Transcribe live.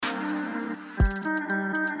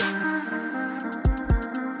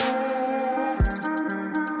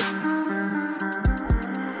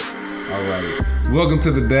All right. Welcome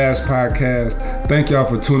to the Dash Podcast. Thank y'all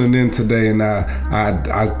for tuning in today. And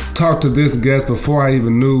I talked to this guest before I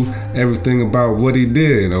even knew everything about what he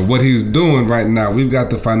did or what he's doing right now. We've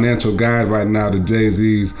got the financial guide right now to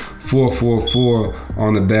Jay-Z's 444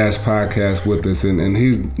 on the Dash Podcast with us. And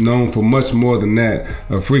he's known for much more than that.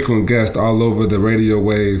 A frequent guest all over the radio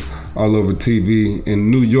waves, all over TV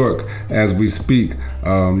in New York as we speak.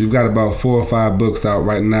 You've got about 4 or 5 books out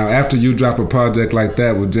right now. After you drop a project like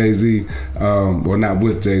that with Jay-Z, or not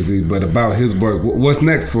with Jay-Z, but about his work, what's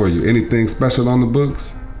next for you? Anything special on the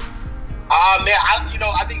books? Man,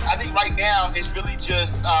 I think right now it's really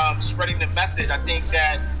just spreading the message. I think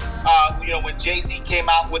that when Jay-Z came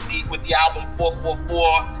out with the album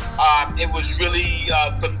 444, it was really,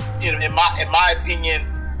 in my opinion,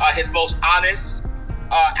 his most honest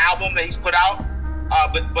album that he's put out.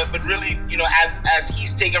 But really, as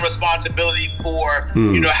he's taking responsibility for,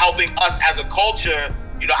 helping us as a culture,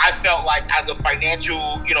 I felt like as a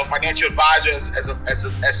financial advisor,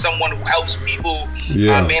 as someone who helps people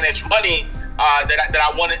manage money, that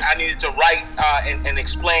I needed to write and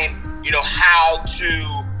explain, how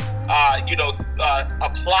to,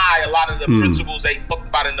 apply a lot of the principles that he talked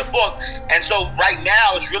about in the book. And so right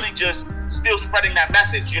now, it's really just still spreading that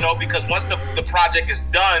message, because once the project is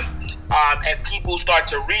done, and people start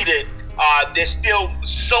to read it, there's still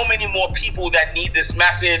so many more people that need this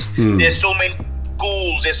message. There's so many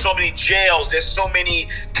schools, there's so many jails, there's so many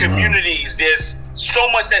communities, there's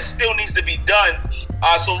so much that still needs to be done.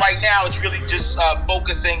 So right now it's really just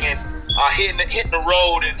focusing and hitting the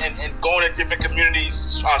road and going to different communities,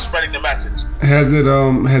 spreading the message. Has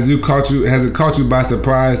it caught you by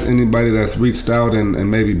surprise, anybody that's reached out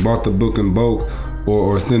and maybe bought the book in bulk?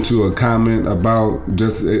 Or sent you a comment about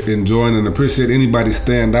just enjoying and appreciate? Anybody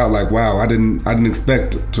stand out like, wow, I didn't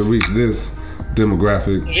expect to reach this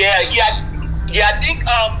demographic? Yeah. I think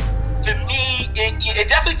for me, it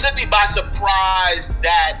definitely took me by surprise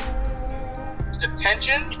that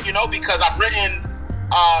attention, because I've written,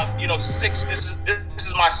 6. This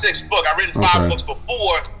is my 6th book. I've written 5 books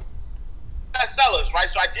before, bestsellers, right?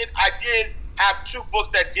 So I did have 2 books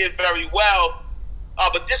that did very well.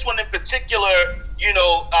 But this one in particular,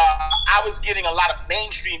 I was getting a lot of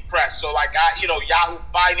mainstream press. So like Yahoo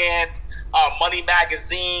Finance, Money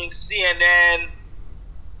Magazine, CNN,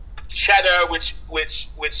 Cheddar, which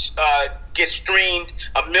gets streamed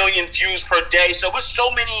 1 million views per day. So it was so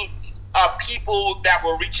many people that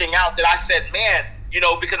were reaching out that I said, man,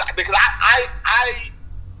 because I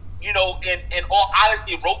in all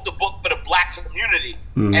honesty, wrote the book for the Black community,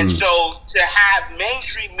 and so to have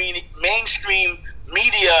mainstream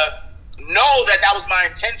media know that was my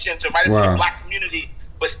intention, to write it for the Black community,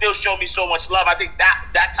 but still show me so much love. I think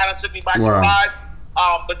that kind of took me by surprise.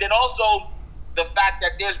 But then also the fact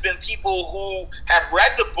that there's been people who have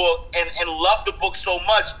read the book and loved the book so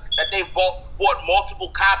much that they've bought multiple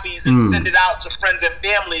copies and send it out to friends and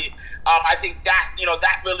family. I think that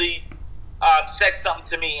that really said something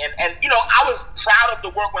to me. And I was proud of the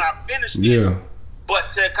work when I finished it. But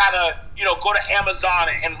to kind of, go to Amazon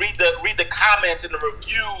and read the comments and the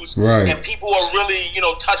reviews, and people are really,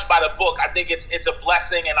 touched by the book. I think it's a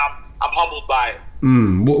blessing, and I'm humbled by it.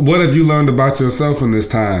 What have you learned about yourself in this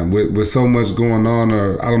time with so much going on,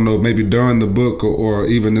 or I don't know, maybe during the book or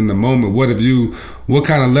even in the moment? What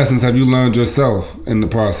kind of lessons have you learned yourself in the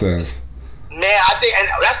process? Man, I think, and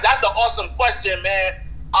that's an awesome question, man.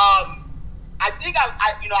 I think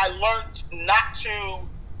I learned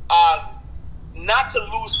not to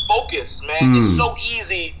lose focus, man. It's so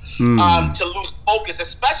easy to lose focus,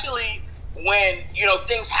 especially when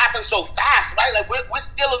things happen so fast, right? Like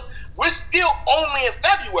we're still only in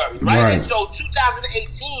February, right? And so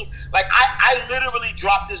 2018, like I literally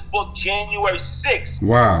dropped this book January 6th,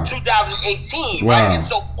 2018, right? And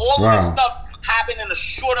so all of this stuff happened in a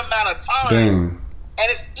short amount of time. And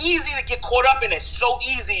it's easy to get caught up in it. So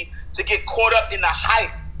easy to get caught up in the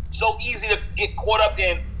hype. So easy to get caught up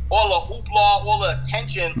in all the hoopla, all the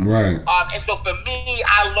attention. And so for me,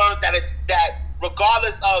 I learned that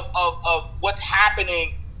regardless of what's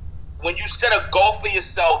happening, when you set a goal for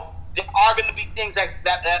yourself, there are going to be things that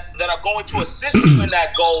are going to assist you in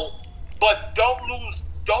that goal, but don't lose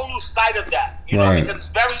sight of that. Because it's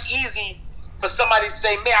very easy for somebody to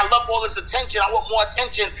say, man, I love all this attention, I want more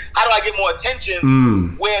attention, how do I get more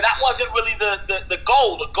attention? Where that wasn't really the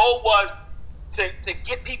goal. The goal was to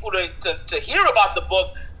get people to hear about the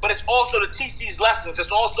book, but it's also to teach these lessons.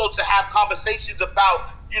 It's also to have conversations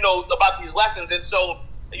about these lessons. And so,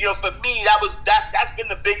 for me, that's been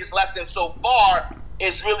the biggest lesson so far,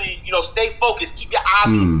 is really, stay focused, keep your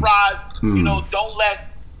eyes on the prize, don't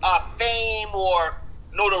let fame or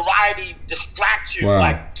notoriety distract you. Wow.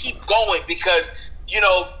 Like, keep going, because, you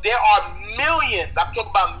know, there are millions, I'm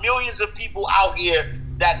talking about millions of people out here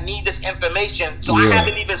that need this information. So I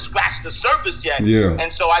haven't even scratched the surface yet. Yeah.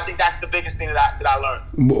 And so I think that's the biggest thing that I learned.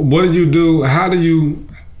 What do you do? How do you?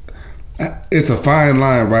 It's a fine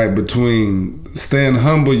line, right, between staying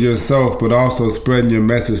humble yourself, but also spreading your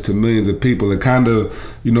message to millions of people. It kind of,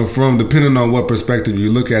 you know, from depending on what perspective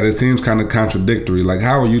you look at, it seems kind of contradictory. Like,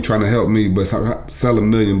 how are you trying to help me but sell 1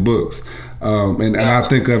 million books? And I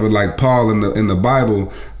think of it like Paul in the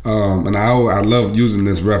Bible. And I love using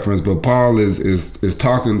this reference, but Paul is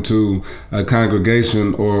talking to a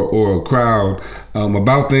congregation or a crowd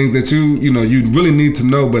about things that you really need to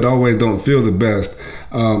know, but always don't feel the best.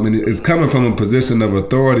 And it's coming from a position of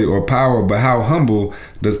authority or power. But how humble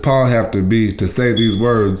does Paul have to be to say these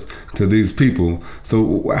words to these people?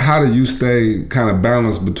 So how do you stay kind of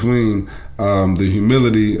balanced between the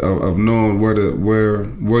humility of knowing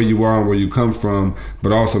where you are and where you come from,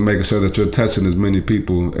 but also making sure that you're touching as many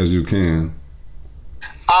people as you can?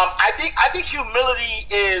 I think humility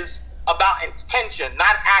is about intention,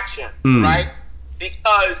 not action, right?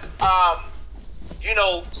 Because you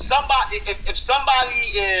know, somebody, if somebody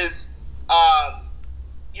is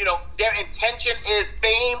you know, their intention is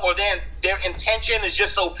fame, or their intention is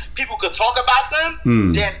just so people could talk about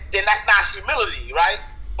them, then that's not humility, right?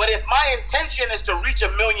 But if my intention is to reach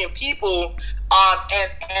 1 million people,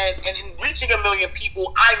 and in reaching 1 million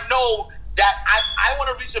people, I know that I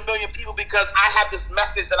want to reach 1 million people because I have this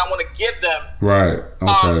message that I want to give them. Right.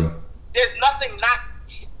 Okay. There's nothing not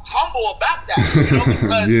humble about that, you know,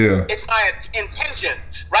 because it's my intention,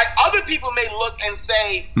 right? Other people may look and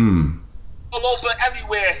say, all over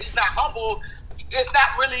everywhere, he's not humble. It's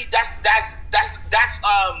not really. That's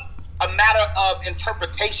a matter of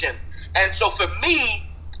interpretation. And so for me,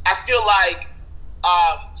 I feel like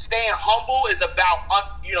staying humble is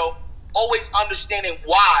about, you know, always understanding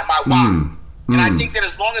why, my why. And I think that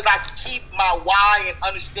as long as I keep my why and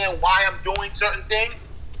understand why I'm doing certain things,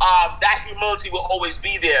 that humility will always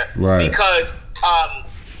be there. Right. Because,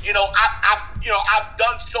 you know, I've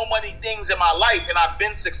done so many things in my life, and I've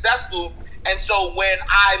been successful. And so when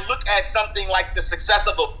I look at something like the success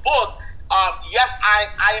of a book, yes,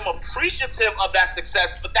 I am appreciative of that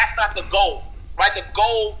success, but that's not the goal. Right, the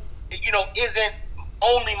goal, you know, isn't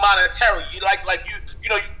only monetary. You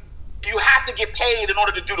you have to get paid in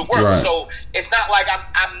order to do the work. Right. So it's not like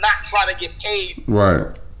I'm not trying to get paid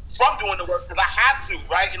from doing the work, because I have to,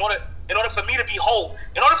 right? In order for me to be whole,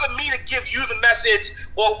 in order for me to give you the message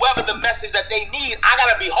or whoever the message that they need, I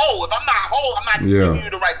gotta be whole. If I'm not whole, I'm not giving you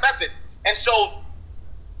the right message. And so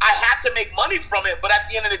I have to make money from it, but at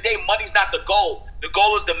the end of the day, money's not the goal. The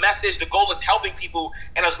goal is the message. The goal is helping people.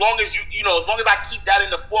 And as long as as long as I keep that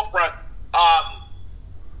in the forefront,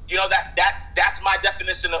 you know, that's my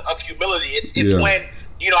definition of humility. It's when,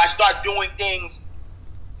 you know, I start doing things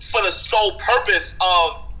for the sole purpose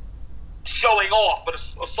of showing off, for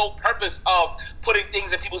the sole purpose of putting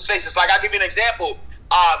things in people's faces. Like, I'll give you an example.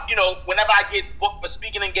 You know, whenever I get booked for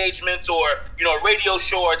speaking engagements, or, you know, a radio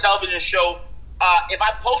show or a television show, if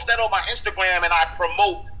I post that on my Instagram and I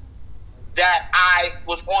promote that I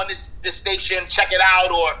was on this station, check it out,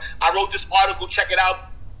 or I wrote this article, check it out,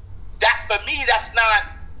 that for me, that's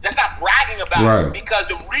not bragging about it, because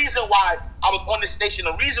the reason why I was on this station,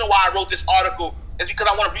 the reason why I wrote this article is because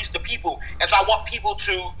I want to reach the people, and so I want people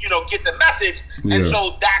to, you know, get the message, and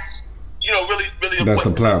so that's, you know, really, really important. That's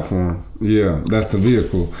the platform. Yeah, that's the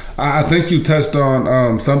vehicle. I think you touched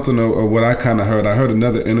on something of what I kind of heard. I heard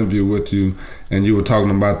another interview with you, and you were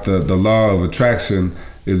talking about the law of attraction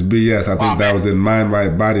is BS. I think that was in Mind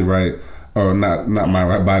Right, Body Right, or not Mind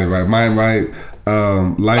Right, Body Right, Mind Right,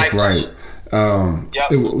 Life Right.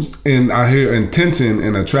 And I hear intention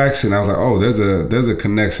and attraction. I was like, oh, there's a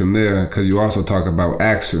connection there, because you also talk about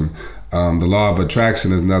action. The law of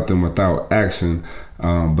attraction is nothing without action.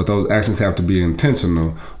 But those actions have to be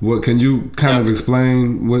intentional. What can you kind of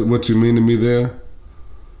explain what you mean to me there?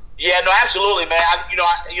 Yeah, no, absolutely, man.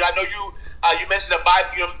 I know you mentioned the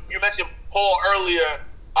Bible. You mentioned Paul earlier.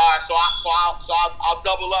 So I'll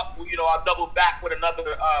double up. You know, I'll double back with another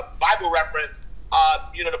Bible reference.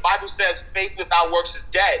 You know, the Bible says faith without works is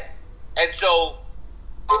dead, and so,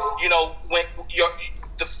 you know, when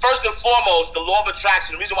the first and foremost, the law of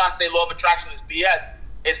attraction. The reason why I say law of attraction is BS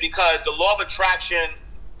is because the law of attraction,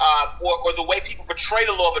 or the way people portray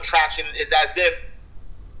the law of attraction, is as if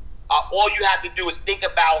all you have to do is think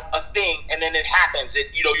about a thing, and then it happens.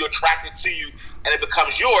 You know, you're attracted to you, and it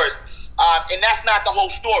becomes yours. And that's not the whole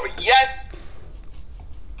story. Yes,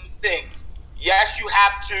 things. Yes, you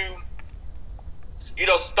have to, you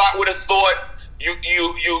know, start with a thought.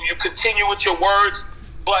 You continue with your words,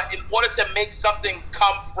 But in order to make something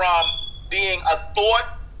come from being a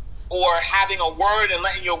thought or having a word and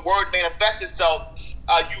letting your word manifest itself,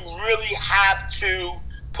 you really have to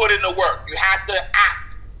put in the work. You have to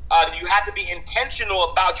act. You have to be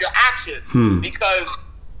intentional about your actions, because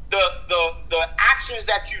the actions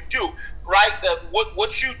that you do, right?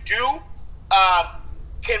 What you do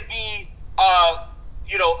can be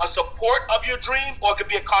a support of your dream, or it could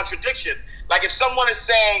be a contradiction. Like if someone is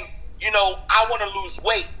saying, I want to lose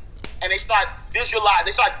weight, and they start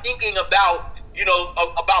thinking about,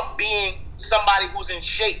 about being somebody who's in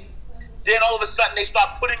shape. Then all of a sudden they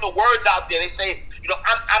start putting the words out there. They say,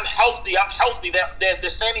 I'm healthy. They're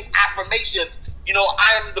saying these affirmations.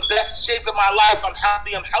 I am the best shape of my life. I'm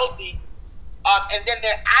healthy. And then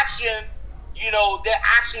their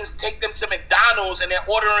actions take them to McDonald's and they're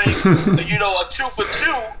ordering, a 2 for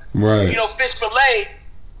 $2, right? Fish fillet.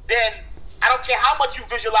 Then I don't care how much you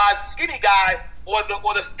visualize the skinny guy or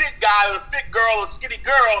the fit guy or the fit girl or the skinny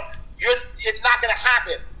girl, it's not going to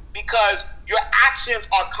happen, because your actions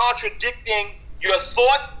are contradicting your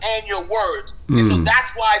thoughts and your words. And so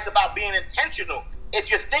that's why it's about being intentional. If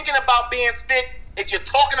you're thinking about being fit, if you're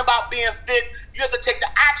talking about being fit, you have to take the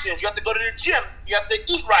actions. You have to go to the gym. You have to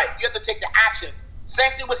eat right. You have to take the actions.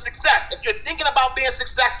 Same thing with success. If you're thinking about being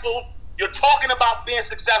successful, you're talking about being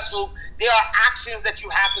successful, there are actions that you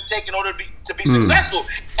have to take in order to be successful.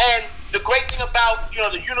 And the great thing about,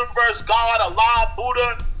 the universe, God, Allah,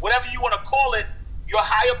 Buddha, whatever you want to call it, your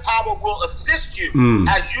higher power will assist you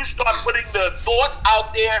as you start putting the thoughts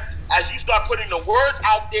out there, as you start putting the words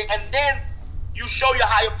out there, and then you show your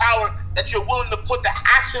higher power that you're willing to put the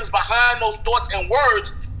actions behind those thoughts and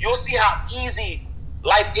words. You'll see how easy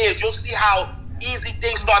life is. You'll see how easy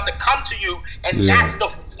things start to come to you, and that's the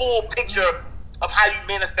full picture of how you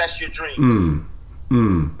manifest your dreams.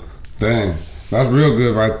 Dang, that's real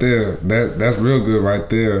good right there. That's real good right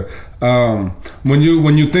there. When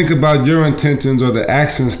you think about your intentions or the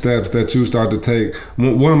action steps that you start to take,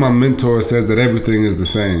 one of my mentors says that everything is the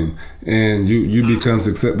same, and you become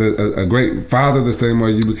a great father the same way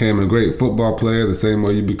you became a great football player, the same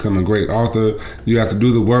way you become a great author. You have to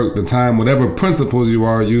do the work, the time, whatever principles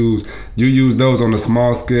you use those on a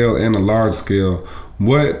small scale and a large scale.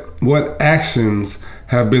 What actions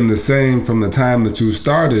have been the same from the time that you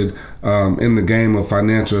started in the game of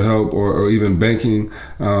financial help or even banking,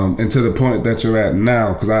 and to the point that you're at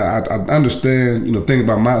now? Because I understand, thinking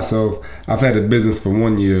about myself, I've had a business for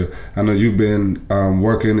 1 year. I know you've been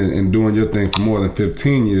working and doing your thing for more than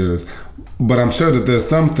 15 years. But I'm sure that there's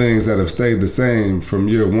some things that have stayed the same from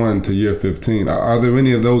year 1 to year 15. Are there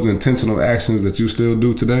any of those intentional actions that you still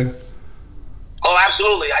do today? Oh,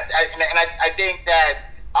 absolutely. I think that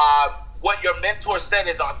what your mentor said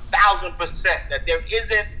is 1,000%. That there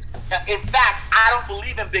isn't. In fact, I don't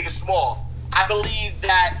believe in big or small. I believe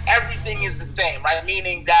that everything is the same, right?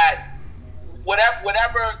 Meaning that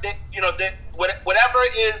whatever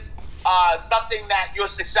is something that you're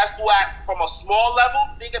successful at from a small level,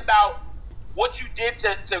 think about what you did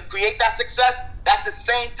to create that success. That's the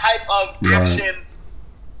same type of action,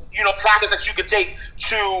 process that you could take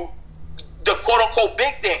to the quote unquote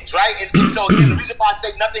big things, right? And so again, the reason why I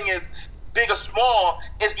say nothing is big or small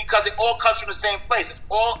is because it all comes from the same place. It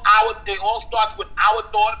all starts with our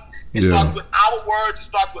thoughts. It starts with our words. It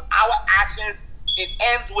starts with our actions. It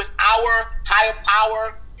ends with our higher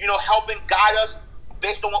power, helping guide us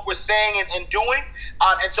based on what we're saying and doing.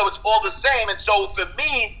 And so it's all the same. And so for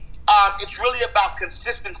me, it's really about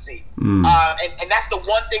consistency. And that's the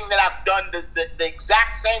one thing that I've done the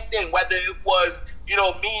exact same thing, whether it was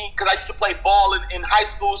me, because I used to play ball in high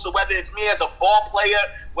school. So whether it's me as a ball player,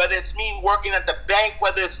 whether it's me working at the bank,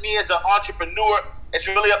 whether it's me as an entrepreneur, it's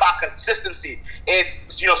really about consistency. It's,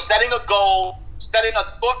 setting a goal, setting a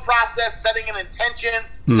thought process, setting an intention,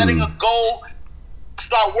 setting a goal,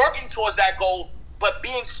 start working towards that goal, but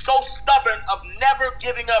being so stubborn of never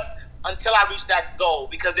giving up until I reach that goal.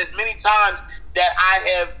 Because there's many times that I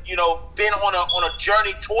have, been on a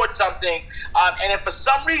journey towards something, and if for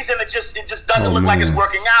some reason it just doesn't look like it's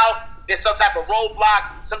working out, there's some type of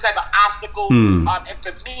roadblock, some type of obstacle, and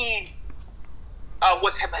for me,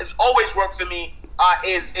 what has always worked for me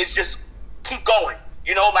is just keep going.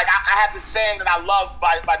 Like I have this saying that I love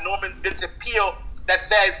by Norman Vincent Peale that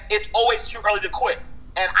says it's always too early to quit,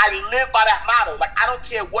 and I live by that motto. Like I don't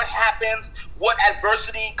care what happens, what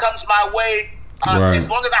adversity comes my way. As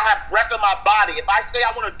long as I have breath in my body, if I say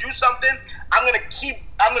I want to do something, I'm gonna keep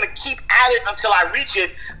at it until I reach it,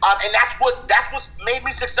 and that's what's made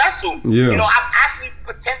me successful. I've actually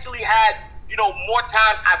potentially had more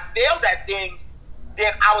times I've failed at things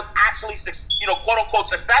then I was actually, quote unquote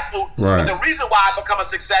successful. Right. But the reason why I become a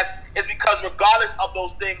success is because regardless of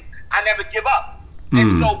those things, I never give up. And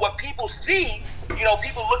so what people see,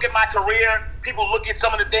 people look at my career, people look at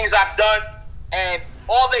some of the things I've done, and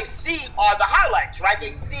all they see are the highlights, right?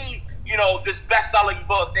 They see, this best-selling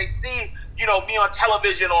book. They see, me on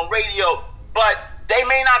television, on radio, but they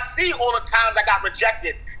may not see all the times I got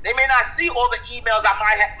rejected. They may not see all the emails I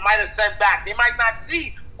might have sent back. They might not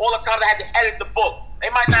see all the times I had to edit the book. They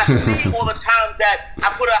might not see all the times that I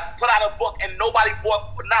put out a book and nobody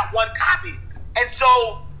bought not one copy. And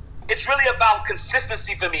so it's really about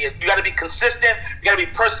consistency for me. You got to be consistent. You got to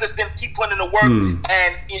be persistent. Keep putting in the work.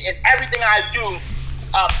 And in everything I do,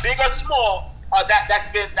 big or small,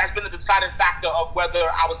 that's been the deciding factor of whether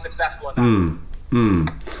I was successful or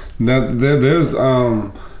not. Now, there's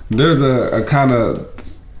a kind of,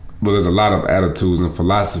 well, there's a lot of attitudes and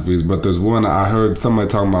philosophies, but there's one I heard somebody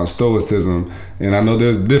talking about Stoicism, and I know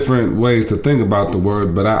there's different ways to think about the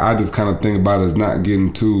word, but I just kind of think about it as not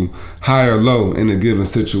getting too high or low in a given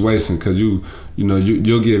situation, because you'll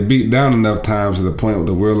get beat down enough times to the point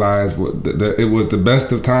to realize that it was the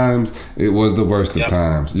best of times, it was the worst of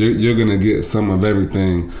times. You're gonna get some of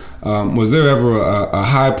everything. Was there ever a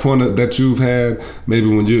high point that you've had, maybe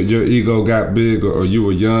when your ego got big, or you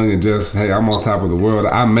were young and just, hey, I'm on top of the world,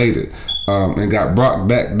 I made it, and got brought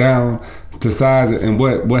back down to size, and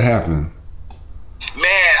what happened? Man,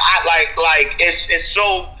 I it's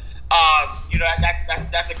so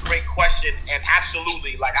that's a great question, and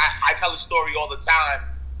absolutely, like I tell a story all the time,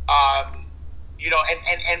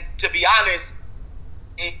 and to be honest,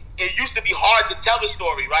 it used to be hard to tell the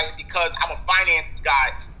story, right? Because I'm a finance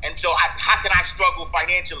guy. And so how can I struggle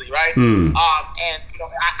financially, right? And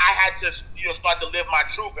I had to start to live my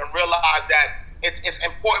truth and realize that it's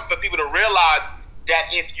important for people to realize that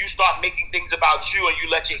if you start making things about you and you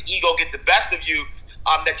let your ego get the best of you,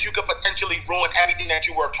 that you could potentially ruin everything that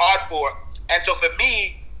you worked hard for. And so for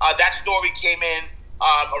me, that story came in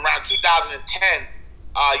around 2010.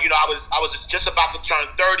 I was just about to turn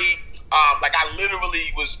 30. I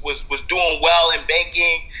literally was doing well in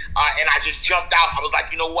banking, and I just jumped out. I was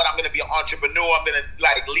like, you know what? I'm going to be an entrepreneur. I'm going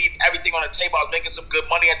to leave everything on the table. I was making some good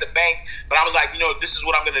money at the bank, but I was like, this is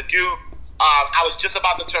what I'm going to do. I was just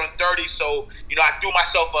about to turn 30, so I threw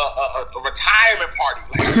myself a retirement party.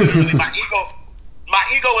 Literally, my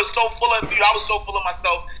ego was so full of I was so full of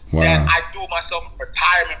myself that I threw myself a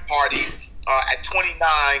retirement party at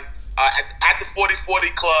 29 at the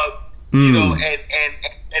 40/40 Club.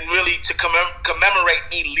 And really to commemorate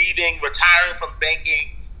me retiring from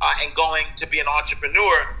banking, and going to be an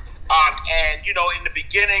entrepreneur. And in the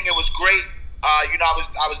beginning, it was great.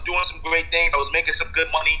 I was doing some great things. I was making some good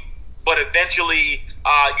money, but eventually,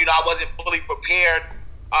 I wasn't fully prepared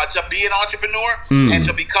to be an entrepreneur. And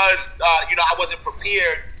so because I wasn't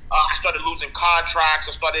prepared, I started losing contracts.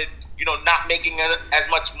 I started not making as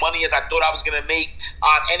much money as I thought I was going to make.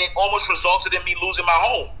 And it almost resulted in me losing my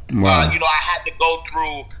home. Wow. I had to go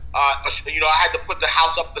through, I had to put the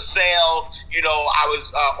house up for sale. I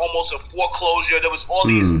was almost in foreclosure. There was all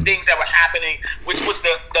these things that were happening, which was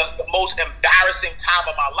the most embarrassing time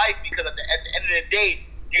of my life, because at the end of the day,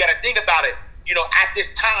 you got to think about it. At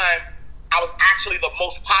this time, I was actually the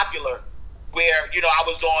most popular, where, I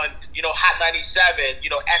was on, Hot 97,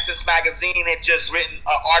 Essence Magazine had just written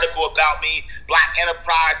an article about me, Black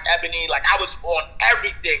Enterprise, Ebony, I was on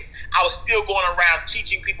everything. I was still going around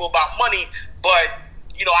teaching people about money, but,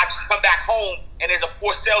 I come back home and there's a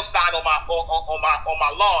for sale sign on my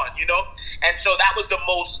lawn, And so that was the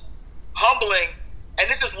most humbling, and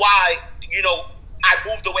this is why, I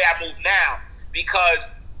moved the way I move now,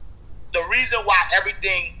 because the reason why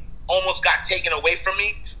everything almost got taken away from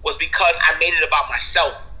me was because I made it about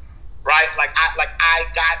myself, right? I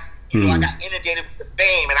got inundated with the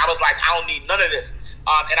fame, and I was like, I don't need none of this.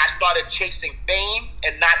 And I started chasing fame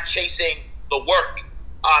and not chasing the work.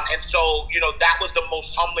 And so, that was the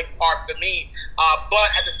most humbling part for me. But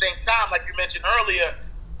at the same time, like you mentioned earlier,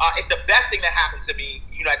 it's the best thing that happened to me,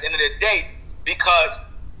 at the end of the day, because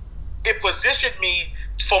it positioned me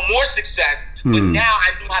for more success, but now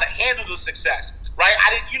I knew how to handle the success. Right,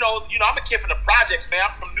 I didn't. I'm a kid from the projects, man.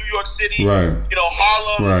 I'm from New York City, right.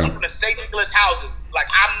 Harlem. Right. I'm from the St. Nicholas houses.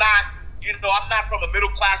 I'm not, I'm not from a middle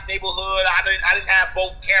class neighborhood. I didn't have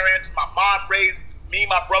both parents. My mom raised me,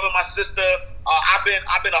 my brother, my sister. I've been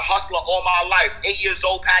a hustler all my life. 8 years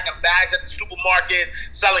old, packing bags at the supermarket,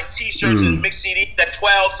 selling T-shirts and mixed CDs at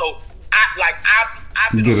 12. So I've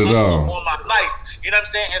been a hustler all my life. You know what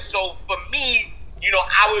I'm saying? And so for me,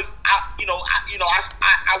 I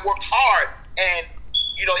worked hard. And,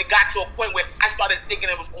 it got to a point where I started thinking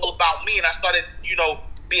it was all about me, and I started,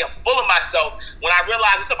 being full of myself, when I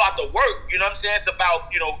realized it's about the work, you know what I'm saying? It's about,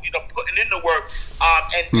 putting in the work.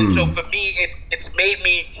 And so for me, it's made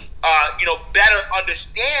me, better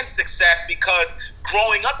understand success, because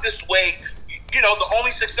growing up this way, the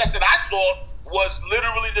only success that I saw was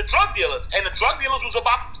literally the drug dealers. And the drug dealers was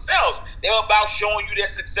about themselves. They were about showing you their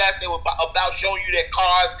success. They were about showing you their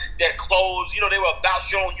cars, their clothes. They were about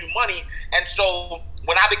showing you money. And so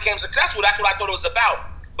when I became successful, that's what I thought it was about.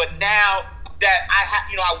 But now that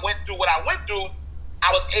I went through what I went through,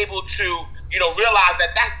 I was able to, realize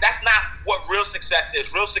that that's not what real success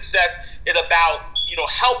is. Real success is about,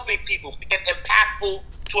 helping people, being impactful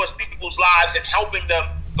towards people's lives and helping them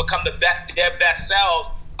become their best selves.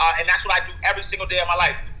 And that's what I do every single day of my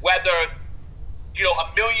life. Whether,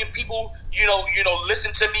 1 million people,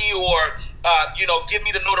 listen to me or, give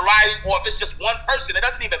me the notoriety, or if it's just one person, it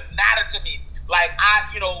doesn't even matter to me. Like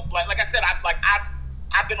like I said,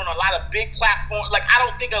 I've been on a lot of big platforms. Like I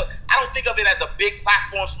don't think of it as a big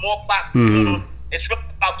platform, small platform. It's really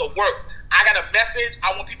about the work. I got a message.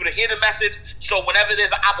 I want people to hear the message. So whenever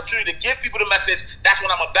there's an opportunity to give people the message, that's what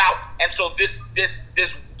I'm about. And so this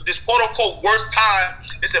quote unquote worst time,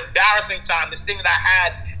 this embarrassing time, this thing that I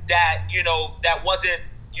had that that wasn't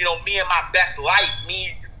me in my best life,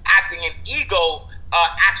 me acting in ego,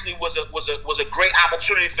 actually was a great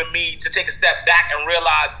opportunity for me to take a step back and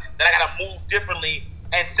realize that I got to move differently.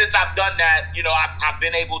 And since I've done that, I've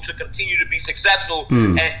been able to continue to be successful.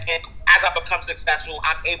 And as I become successful,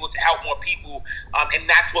 I'm able to help more people. And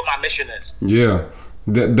that's what my mission is. Yeah.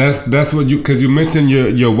 That's what because you mentioned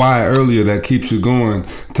your why earlier that keeps you going.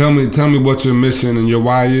 Tell me what your mission and your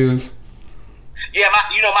why is. Yeah,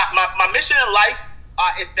 my mission in life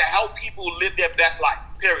is to help people live their best life,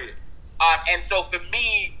 period. And so for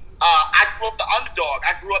me, I grew up the underdog.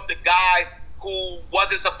 I grew up the guy who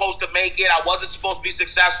wasn't supposed to make it. I wasn't supposed to be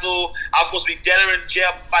successful. I was supposed to be dead or in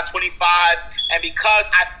jail by 25. And because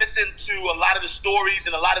I listened to a lot of the stories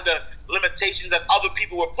and a lot of the limitations that other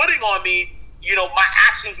people were putting on me, my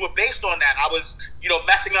actions were based on that. I was,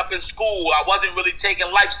 messing up in school. I wasn't really taking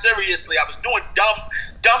life seriously. I was doing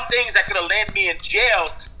dumb things that could have landed me in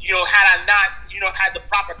jail, had I not, had the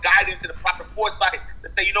proper guidance and the proper foresight to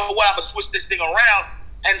say, I'm gonna switch this thing around.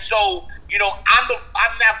 And so,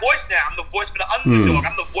 I'm that voice now. I'm the voice for the underdog.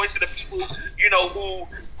 I'm the voice for the people,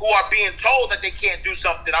 who are being told that they can't do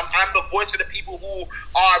something. I'm the voice for the people who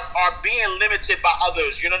are being limited by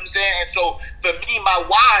others. You know what I'm saying? And so for me, my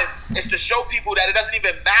why is to show people that it doesn't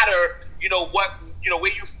even matter,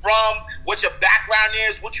 where you're from, what your background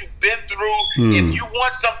is, what you've been through. If you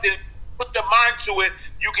want something, put your mind to it,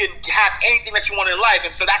 you can have anything that you want in life.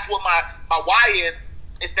 And so that's what my why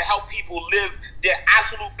is to help people live their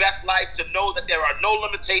absolute best life, to know that there are no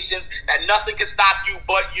limitations, that nothing can stop you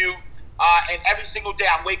but you. And every single day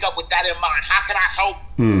I wake up with that in mind. How can I help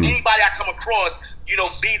anybody I come across,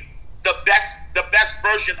 be the best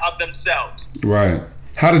version of themselves? Right.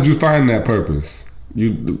 How did you find that purpose?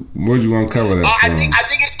 Where'd you uncover that from? I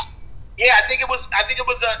think it was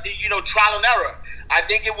a trial and error. I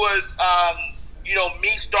think it was me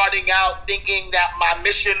starting out thinking that my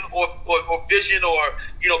mission or vision or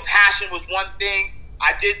passion was one thing.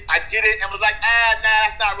 I did it and was like, nah,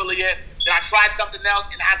 that's not really it. Then I tried something else,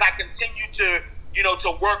 and as I continued to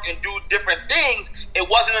work and do different things, it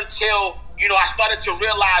wasn't until I started to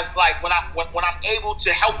realize, like, when I'm able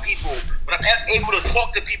to help people, when I'm able to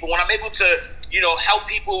talk to people, when I'm able to help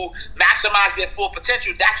people maximize their full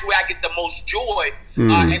potential, that's where I get the most joy.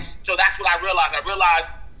 And so that's what I realized. I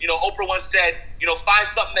realized, Oprah once said, find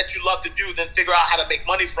something that you love to do, then figure out how to make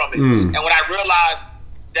money from it. And when I realized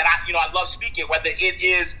that I love speaking, whether it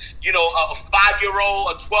is, a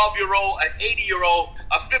 5-year-old, a 12-year-old, an 80-year-old,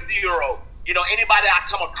 a 50-year-old, anybody I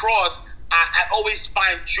come across, I always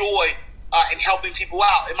find joy in helping people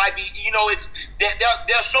out. It might be,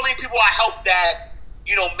 there are so many people I help that,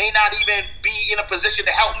 may not even be in a position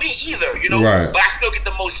to help me either, right. But I still get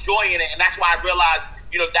the most joy in it. And that's why I realized,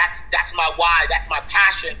 that's my why, that's my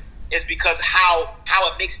passion, is because how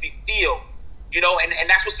it makes me feel, and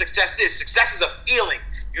that's what success is. Success is a feeling.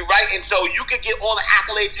 You're right, and so you could get all the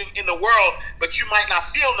accolades in the world, but you might not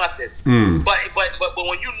feel nothing. But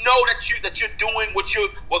when you know that you're doing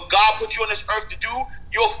what God put you on this earth to do,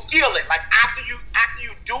 you'll feel it. Like after you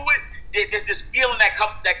do it, there's this feeling that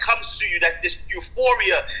comes to you, that this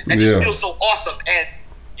euphoria that you feel so awesome, and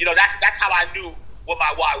that's how I knew what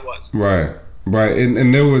my why was. Right,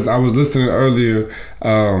 and there was, I was listening earlier.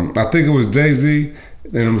 I think it was Jay-Z.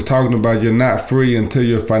 And it was talking about you're not free until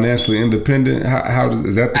you're financially independent. How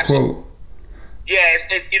is that the quote?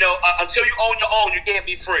 Until you own your own, you can't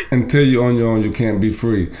be free. Until you own your own, you can't be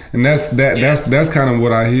free, and that's kind of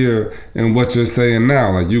what I hear in what you're saying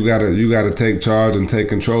now. Like you gotta take charge and take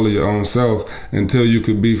control of your own self until you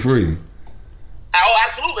could be free. Oh,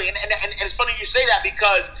 absolutely, and it's funny you say that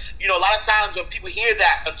because a lot of times when people hear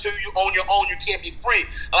that until you own your own, you can't be free.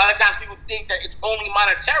 A lot of times people think that it's only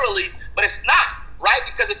monetarily, but it's not. Right?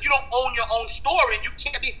 Because if you don't own your own story, you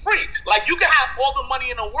can't be free. Like, you can have all the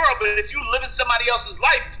money in the world, but if you live in somebody else's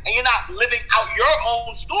life and you're not living out your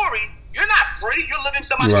own story, you're not free. You're living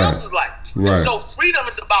somebody else's life. Right. And so freedom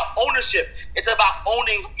is about ownership. It's about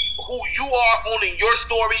owning who you are, owning your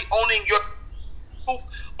story, owning your truth,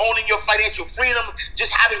 owning your financial freedom,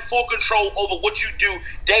 just having full control over what you do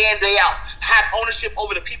day in, day out. Have ownership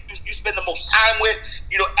over the people you spend the most time with.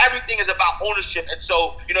 Everything is about ownership. And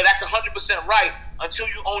so, that's 100% right. Until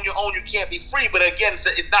you own your own, you can't be free. But again,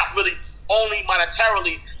 it's not really only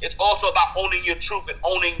monetarily. It's also about owning your truth and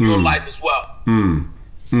owning your life as well.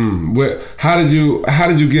 How did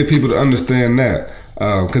you get people to understand that?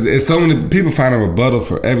 Because it's so many people find a rebuttal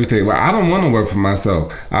for everything. Well, I don't want to work for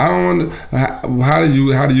myself. I don't want.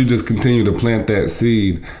 How do you just continue to plant that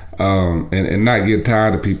seed and not get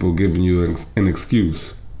tired of people giving you an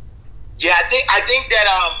excuse? Yeah, I think that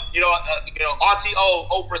Auntie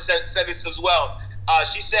Oprah said this as well.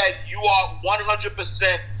 She said you are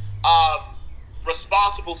 100%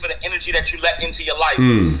 responsible for the energy that you let into your life.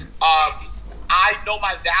 I know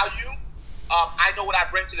my value. I know what I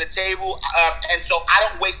bring to the table, and so I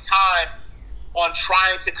don't waste time on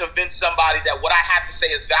trying to convince somebody that what I have to say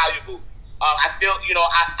is valuable. I feel,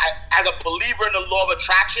 I as a believer in the law of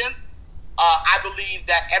attraction, I believe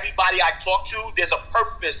that everybody I talk to, there's a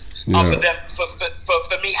purpose for them,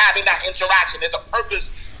 for me having that interaction. There's a purpose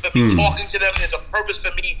for me talking to them. There's a purpose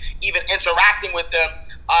for me even interacting with them.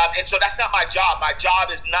 And so that's not my job. My job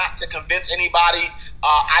is not to convince anybody.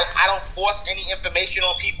 I don't force any information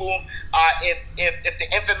on people. If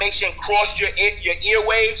the information crossed your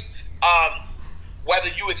earwaves, whether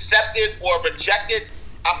you accept it or reject it,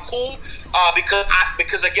 I'm cool.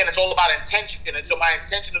 Because again, it's all about intention, and so my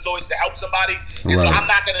intention is always to help somebody. And so I'm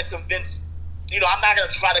not going to convince. I'm not going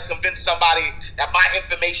to try to convince somebody that my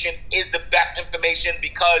information is the best information,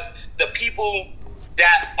 because the people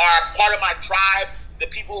that are part of my tribe, the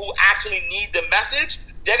people who actually need the message,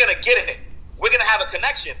 they're going to get it. We're going to have a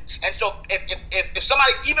connection. And so if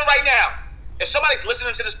somebody, even right now, if somebody's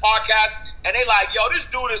listening to this podcast and they like, yo, this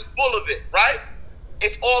dude is full of it, right?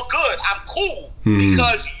 It's all good. I'm cool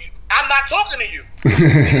because I'm not talking to you.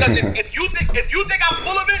 Because if you think I'm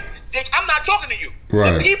full of it, then I'm not talking to you.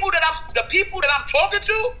 Right. The people that I'm talking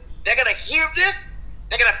to, they're gonna hear this.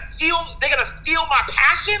 They're gonna feel my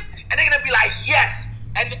passion, and they're gonna be like, yes,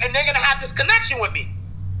 and they're gonna have this connection with me.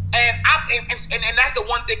 And that's the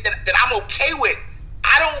one thing that I'm okay with.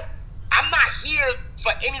 I'm not here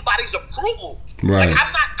for anybody's approval. Right. Like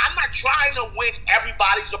I'm not trying to win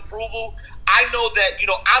everybody's approval. I know that,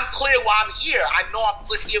 I'm clear why I'm here. I know I'm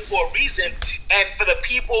put here for a reason. And for the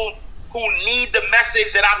people who need the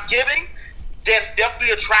message that I'm giving, they'll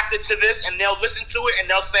be attracted to this, and they'll listen to it, and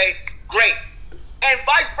they'll say, great. And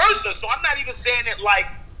vice versa. So I'm not even saying it like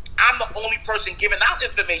I'm the only person giving out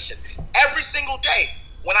information. Every single day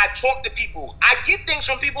when I talk to people, I get things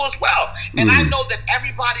from people as well. And I know that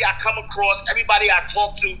everybody I come across, everybody I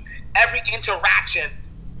talk to, every interaction,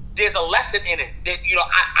 there's a lesson in it. That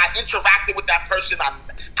I interacted with that person.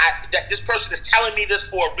 That this person is telling me this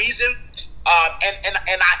for a reason, and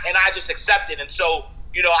I just accept it. And so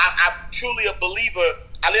I'm truly a believer.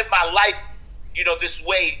 I live my life this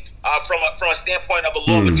way from a standpoint of a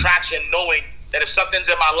law of attraction, knowing that if something's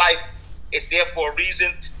in my life, it's there for a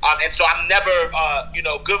reason. And so I'm never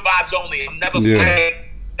good vibes only. I'm never afraid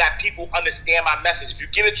that people understand my message. If you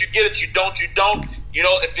get it, you get it. You don't, you don't.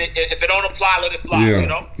 If it don't apply, let it fly.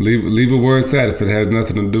 Yeah. Leave a word aside. If it has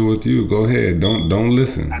nothing to do with you, go ahead. Don't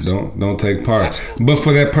listen. Absolutely. Don't take part. Absolutely. But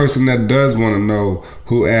for that person that does want to know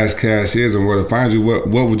who Ash Cash is and where to find you, what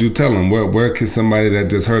would you tell them? Where can somebody that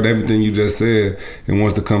just heard everything you just said and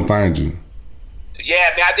wants to come find you?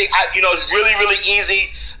 Yeah, man. I think it's really, really easy.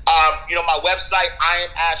 My website,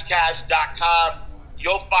 IamAshCash.com.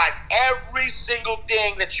 You'll find every single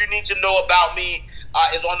thing that you need to know about me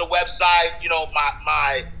is on the website.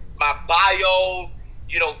 My bio,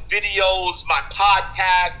 videos, my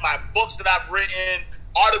podcast, my books that I've written,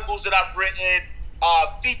 articles that I've written,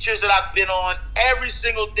 features that I've been on. Every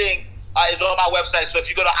single thing is on my website. So if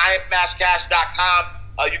you go to IamAshCash.com,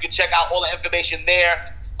 you can check out all the information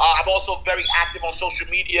there. I'm also very active on social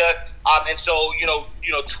media, and so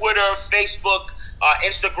Twitter, Facebook,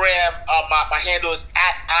 Instagram. My handle is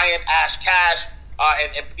 @IamAshCash.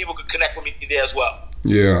 and people could connect with me there as well.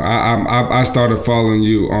 Yeah, I started following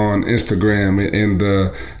you on Instagram, and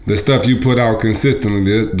the stuff you put out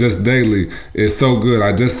consistently, just daily, is so good.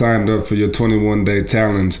 I just signed up for your 21-day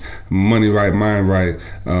challenge, Money Right, Mind Right.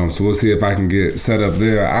 So we'll see if I can get set up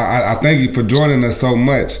there. I thank you for joining us so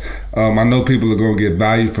much. I know people are going to get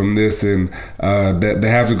value from this, and that they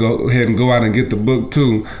have to go ahead and go out and get the book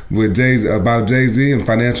too with about Jay-Z and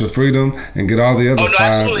financial freedom, and get all the other 5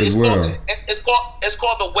 absolutely. as well. It's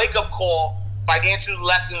called The Wake Up Call: Financial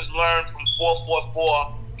Lessons Learned from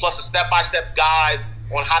 444, plus a step-by-step guide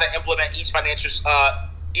on how to implement each financial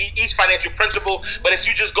principle. But if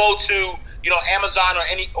you just go to Amazon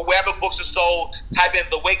or wherever books are sold, type in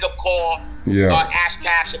The Wake Up Call, Ash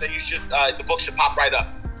Cash, and then the book should pop right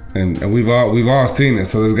up. And we've all seen it,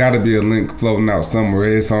 so there's got to be a link floating out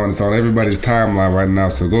somewhere. It's on everybody's timeline right now.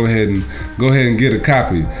 So go ahead and get a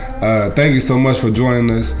copy. Thank you so much for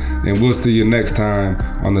joining us, and we'll see you next time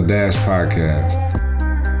on the Dash Podcast.